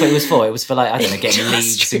 That's what it was for. It was for like, I don't know, getting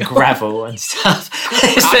leaves and gravel and stuff.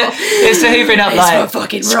 It was for hoovering up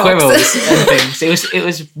like squirrels and things.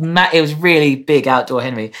 It was really big outdoor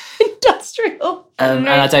Henry. Industrial. And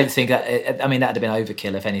I don't think that. That'd have been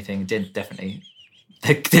overkill if anything. Definitely.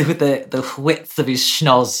 The width of his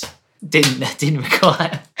schnoz didn't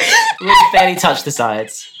require. It barely touched the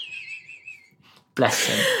sides. Bless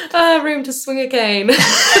him. Room to swing a cane.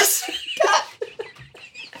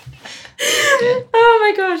 Oh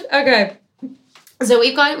my gosh. Okay. So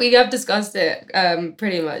we have discussed it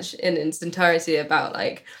pretty much in its entirety about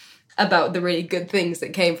the really good things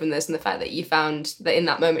that came from this, and the fact that you found that in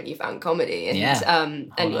that moment you found comedy,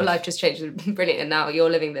 and and your life just changed brilliant, and now you're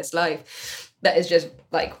living this life that is just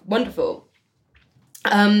like wonderful.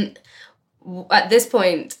 At this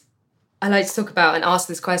point, I like to talk about and ask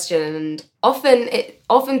this question, and often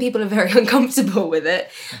people are very uncomfortable with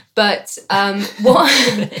it. But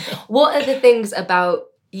what are the things about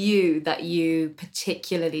you that you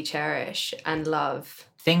particularly cherish and love?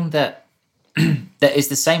 Thing that is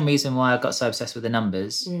the same reason why I got so obsessed with the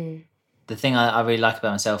numbers. The thing I really like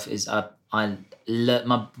about myself is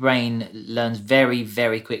my brain learns very,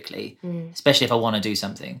 very quickly, especially if I want to do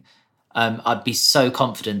something. I'd be so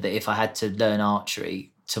confident that if I had to learn archery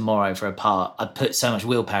tomorrow for a part, I'd put so much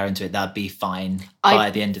willpower into it that I'd be fine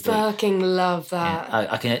by the end of the week. I fucking love that. Yeah,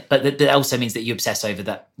 I can, but that also means that you obsess over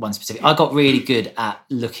that one specific. I got really good at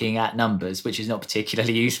looking at numbers, which is not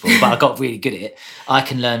particularly useful, but I got really good at it. I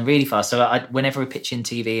can learn really fast. So whenever we're pitching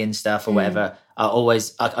TV and stuff or whatever,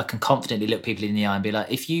 I can confidently look people in the eye and be like,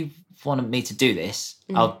 if you want me to do this,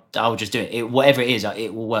 I'll just do it. Whatever it is,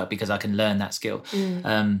 it will work because I can learn that skill.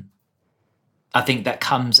 I think that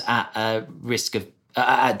comes at a risk of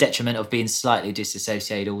at detriment of being slightly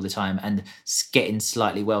disassociated all the time, and getting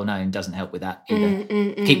slightly well known doesn't help with that either.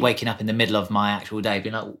 Keep waking up in the middle of my actual day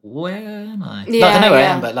being like, where am I? Yeah, I know where I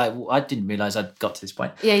am, but I didn't realise I'd got to this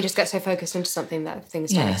point. Yeah, you just get so focused into something that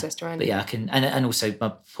things don't exist around you. But yeah, I can, and also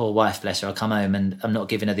my poor wife, bless her, I'll come home and I'm not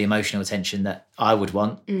giving her the emotional attention that I would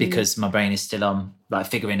want because my brain is still on like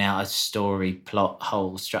figuring out a story, plot,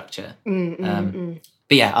 whole structure.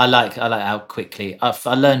 But yeah, I like how quickly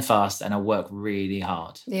I learn fast and I work really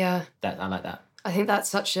hard. Yeah, I like that. I think that's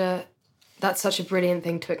such a brilliant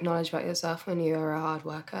thing to acknowledge about yourself when you are a hard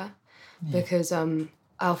worker, because I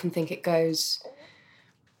often think it goes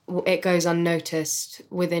unnoticed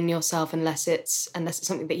within yourself unless it's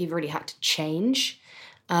something that you've really had to change.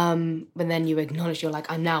 But then you acknowledge, you're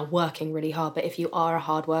like, I'm now working really hard. But if you are a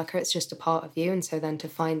hard worker, it's just a part of you, and so then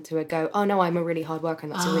to go, oh no, I'm a really hard worker,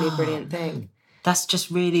 and that's a really brilliant thing. That's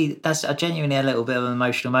genuinely a little bit of an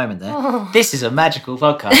emotional moment there. Oh. This is a magical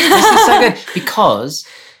podcast. This is so good because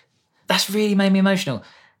that's really made me emotional.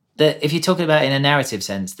 That if you're talking about it in a narrative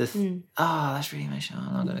sense, that's really emotional.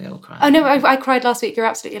 I'm not going to go cry. Oh no, I cried last week. You're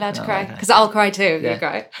absolutely allowed to cry because I'll cry too if you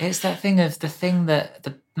cry. It's that thing of the thing that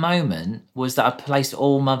the moment was that I placed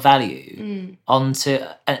all my value onto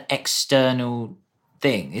an external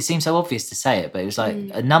thing. It seems so obvious to say it, but it was like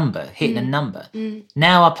a number, hitting a number.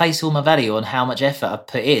 Now I place all my value on how much effort I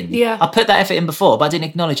put in. Yeah. I put that effort in before, but I didn't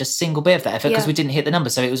acknowledge a single bit of that effort because we didn't hit the number,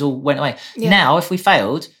 so it was all went away. Yeah. Now, if we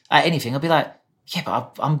failed at anything, I'd be like, yeah,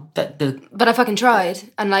 but but I fucking tried,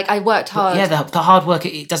 and like I worked hard. Yeah, the hard work,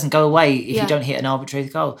 it doesn't go away if you don't hit an arbitrary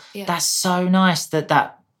goal. Yeah. That's so nice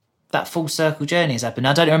that full circle journey has happened.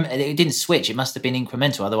 I don't remember, it didn't switch. It must have been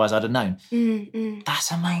incremental. Otherwise, I'd have known.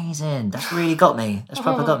 That's amazing. That's really got me. That's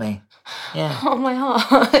proper got me. Yeah. Oh, my heart.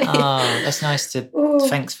 Oh, that's nice to.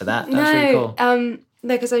 Thanks for that. That's really cool.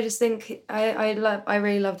 No, because I just think I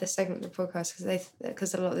really love this segment of the podcast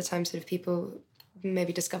because a lot of the time, sort of people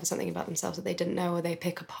maybe discover something about themselves that they didn't know, or they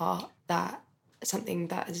pick apart that something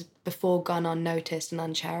that has before gone unnoticed and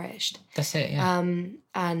uncherished. That's it. Yeah.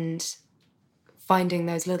 And finding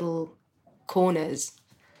those little corners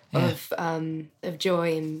of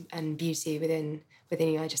joy and beauty within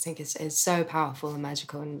you, I just think is so powerful and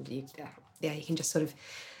magical, and you can just sort of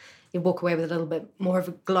walk away with a little bit more of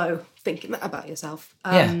a glow thinking about yourself.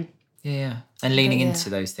 Yeah. And leaning into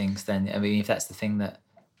those things then. I mean, if that's the thing that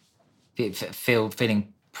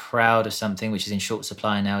feeling proud of something, which is in short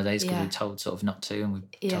supply nowadays because we're told sort of not to, and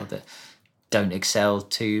we're told that don't excel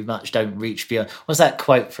too much, don't reach beyond. What's that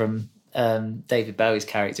quote from David Bowie's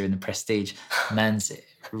character in The Prestige? Man's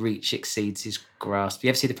reach exceeds his grasp. You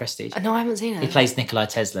ever see The Prestige? No, I haven't seen it. He plays Nikola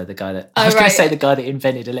Tesla, the guy that... I was going to say the guy that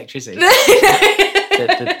invented electricity.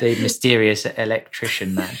 the mysterious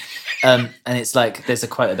electrician man. And it's like, there's a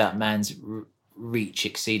quote about man's reach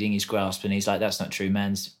exceeding his grasp, and he's like, that's not true.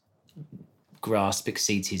 Man's grasp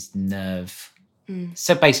exceeds his nerve.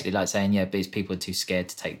 So basically like saying, because people are too scared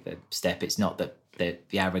to take the step. It's not that the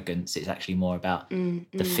arrogance, it's actually more about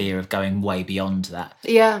the fear of going way beyond that.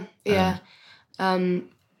 It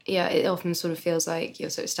often sort of feels like you're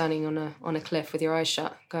sort of standing on a cliff with your eyes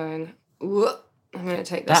shut, going, I'm going to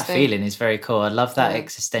take this That feeling is very cool. I love that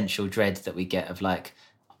existential dread that we get of like,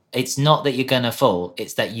 it's not that you're going to fall,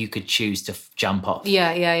 it's that you could choose to jump off.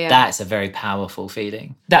 Yeah. That's a very powerful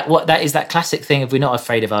feeling. That is that classic thing of we're not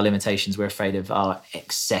afraid of our limitations, we're afraid of our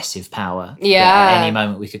excessive power. Yeah. At any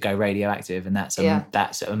moment we could go radioactive, and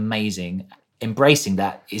that's amazing. Embracing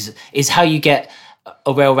that is how you get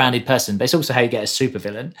a well-rounded person, but it's also how you get a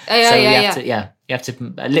supervillain. You have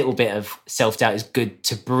to, a little bit of self-doubt is good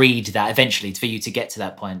to breed that eventually for you to get to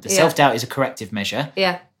that point. The self-doubt is a corrective measure.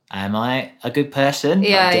 Yeah. Am I a good person?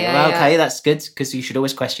 Okay, that's good, because you should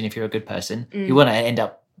always question if you're a good person. You want to end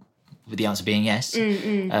up with the answer being yes,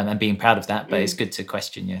 and being proud of that, but it's good to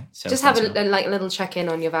question yourself. Just have a little check-in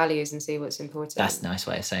on your values and see what's important. That's a nice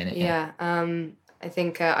way of saying it. I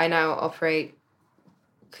think I now operate,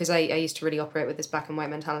 because I used to really operate with this black and white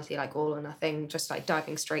mentality, like all or nothing, just like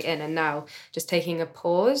diving straight in, and now just taking a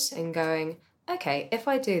pause and going, okay, if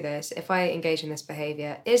I do this, if I engage in this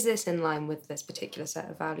behaviour, is this in line with this particular set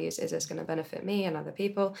of values? Is this going to benefit me and other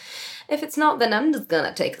people? If it's not, then I'm just going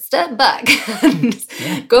to take a step back and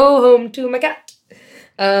go home to my cat,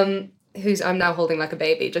 who's I'm now holding like a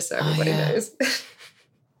baby, just so everybody knows.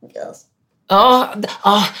 Yes.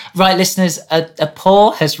 Right, listeners, a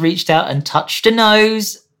paw has reached out and touched a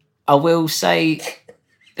nose. I will say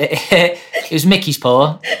it was Mickey's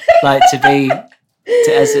paw, like to be...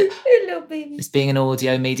 As being an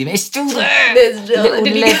audio medium, it's still there. There's little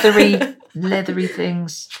leathery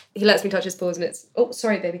things. He lets me touch his paws, and it's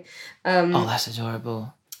sorry, baby. That's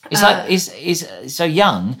adorable. It's like he's so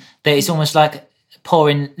young that it's almost like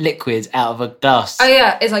pouring liquid out of a glass.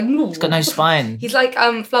 It's like it's got no spine. He's like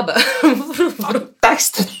Flubber.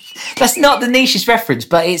 That's not the nichest reference,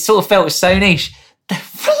 but it sort of felt so niche.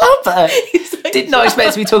 Flubber. Like, did not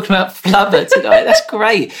expect to be talking about Flubber tonight. That's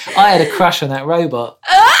great. I had a crush on that robot.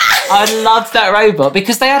 I loved that robot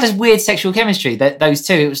because they had this weird sexual chemistry. Those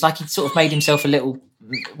two, it was like he sort of made himself a little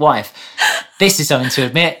wife. This is something to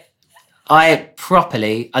admit. I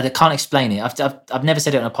can't explain it. I've never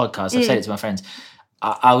said it on a podcast. I've said it to my friends.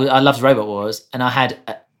 I loved Robot Wars, and I had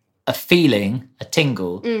a feeling, a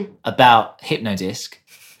tingle about Hypnodisc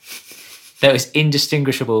that was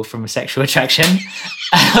indistinguishable from a sexual attraction.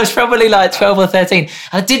 I was probably like 12 or 13.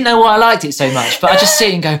 I didn't know why I liked it so much, but I just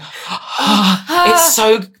sit and go, it's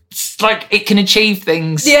so, like, it can achieve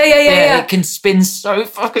things. Yeah. It can spin so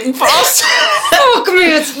fucking fast. Fuck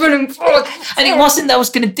me, it's running fast. And it wasn't that I was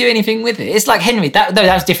going to do anything with it. It's like Henry. That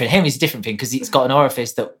was different. Henry's a different thing because it's got an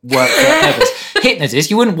orifice that works for that purpose. Hypnodisc,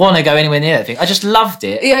 you wouldn't want to go anywhere near that thing. I just loved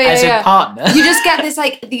it as a partner. You just get this,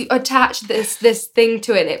 like, you attach this thing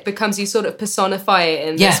to it, and it becomes, you sort of personify it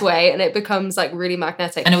in this way, and it becomes, like, really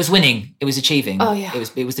magnetic. And it was winning. It was achieving. Oh, yeah.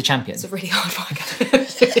 It was the champion. It's a really hard one.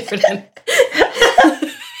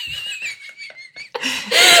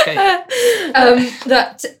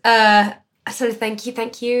 So thank you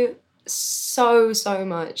so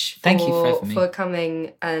much for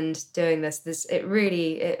coming and doing this.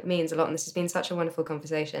 It means a lot, and this has been such a wonderful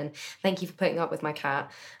conversation. Thank you for putting up with my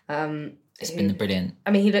cat. It's been brilliant.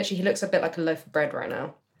 I mean, he looks a bit like a loaf of bread right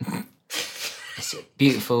now. It's a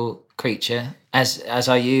beautiful creature, as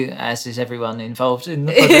are you, as is everyone involved in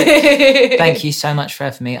the project. Thank you so much for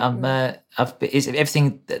having me.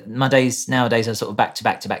 Everything. My days nowadays are sort of back to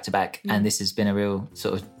back, and this has been a real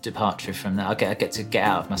sort of departure from that. I get to get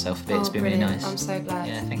out of myself a bit. It's been brilliant. Really nice. I'm so glad.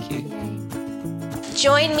 Yeah, thank you. Yay.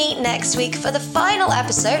 Join me next week for the final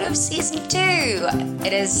episode of season 2.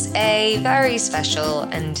 It is a very special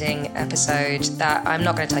ending episode that I'm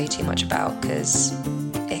not going to tell you too much about because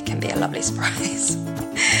it can be a lovely surprise.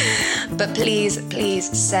 But please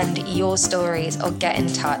send your stories or get in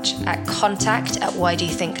touch at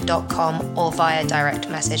contact@whydoyouthink.com or via direct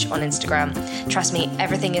message on Instagram. Trust me,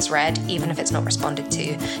 everything is read, even if it's not responded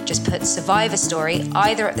to. Just put survivor story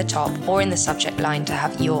either at the top or in the subject line to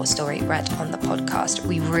have your story read on the podcast.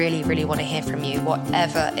 We really, really want to hear from you,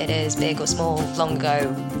 whatever it is, big or small, long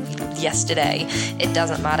ago, yesterday. It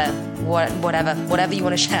doesn't matter. Whatever you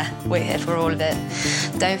want to share, we're here for all of it.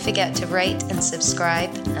 Don't forget to rate and subscribe,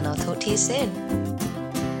 and I'll talk to you soon.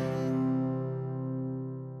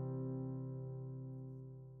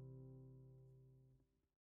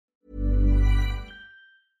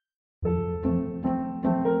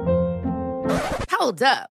 Hold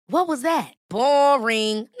up. What was that?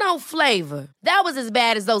 Boring. No flavor. That was as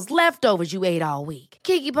bad as those leftovers you ate all week.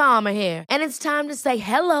 Keke Palmer here, and it's time to say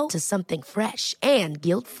hello to something fresh and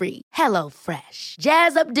guilt-free. Hello Fresh.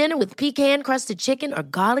 Jazz up dinner with pecan-crusted chicken or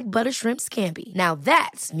garlic butter shrimp scampi. Now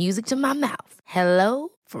that's music to my mouth. Hello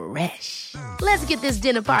Fresh. Let's get this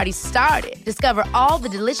dinner party started. Discover all the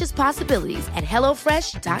delicious possibilities at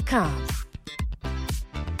hellofresh.com.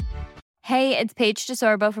 Hey, it's Paige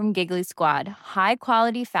DeSorbo from Giggly Squad. High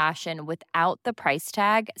quality fashion without the price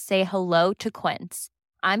tag. Say hello to Quince.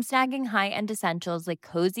 I'm snagging high-end essentials like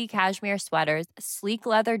cozy cashmere sweaters, sleek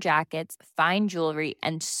leather jackets, fine jewelry,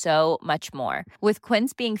 and so much more. With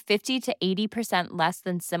Quince being 50 to 80% less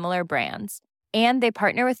than similar brands. And they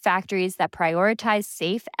partner with factories that prioritize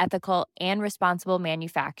safe, ethical, and responsible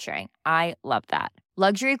manufacturing. I love that.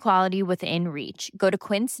 Luxury quality within reach. Go to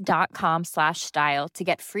quince.com/style to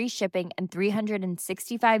get free shipping and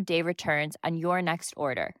 365-day returns on your next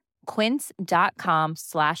order.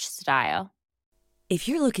 Quince.com/style. If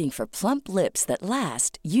you're looking for plump lips that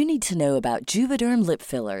last, you need to know about Juvederm lip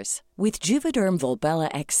fillers. With Juvederm Volbella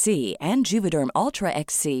XC and Juvederm Ultra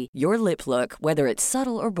XC, your lip look, whether it's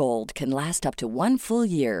subtle or bold, can last up to 1 full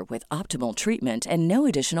year with optimal treatment and no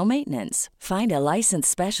additional maintenance. Find a licensed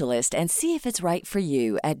specialist and see if it's right for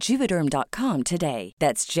you at Juvederm.com today.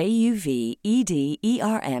 That's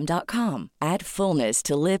JUVEDERM.com. Add fullness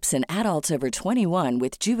to lips in adults over 21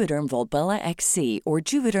 with Juvederm Volbella XC or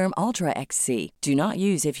Juvederm Ultra XC. Do not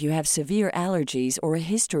use if you have severe allergies or a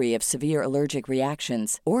history of severe allergic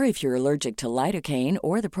reactions, or if you're allergic to lidocaine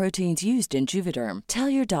or the proteins used in Juvederm. Tell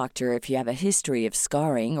your doctor if you have a history of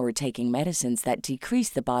scarring or taking medicines that decrease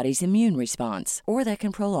the body's immune response or that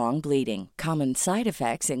can prolong bleeding. Common side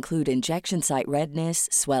effects include injection site redness,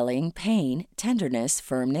 swelling, pain, tenderness,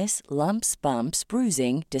 firmness, lumps, bumps,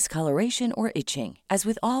 bruising, discoloration, or itching. As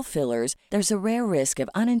with all fillers, there's a rare risk of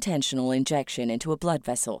unintentional injection into a blood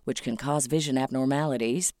vessel, which can cause vision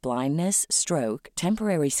abnormalities, blindness, stroke,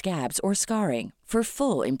 temporary scabs, or scarring. For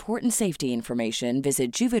full, important safety information,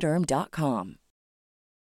 visit Juvederm.com.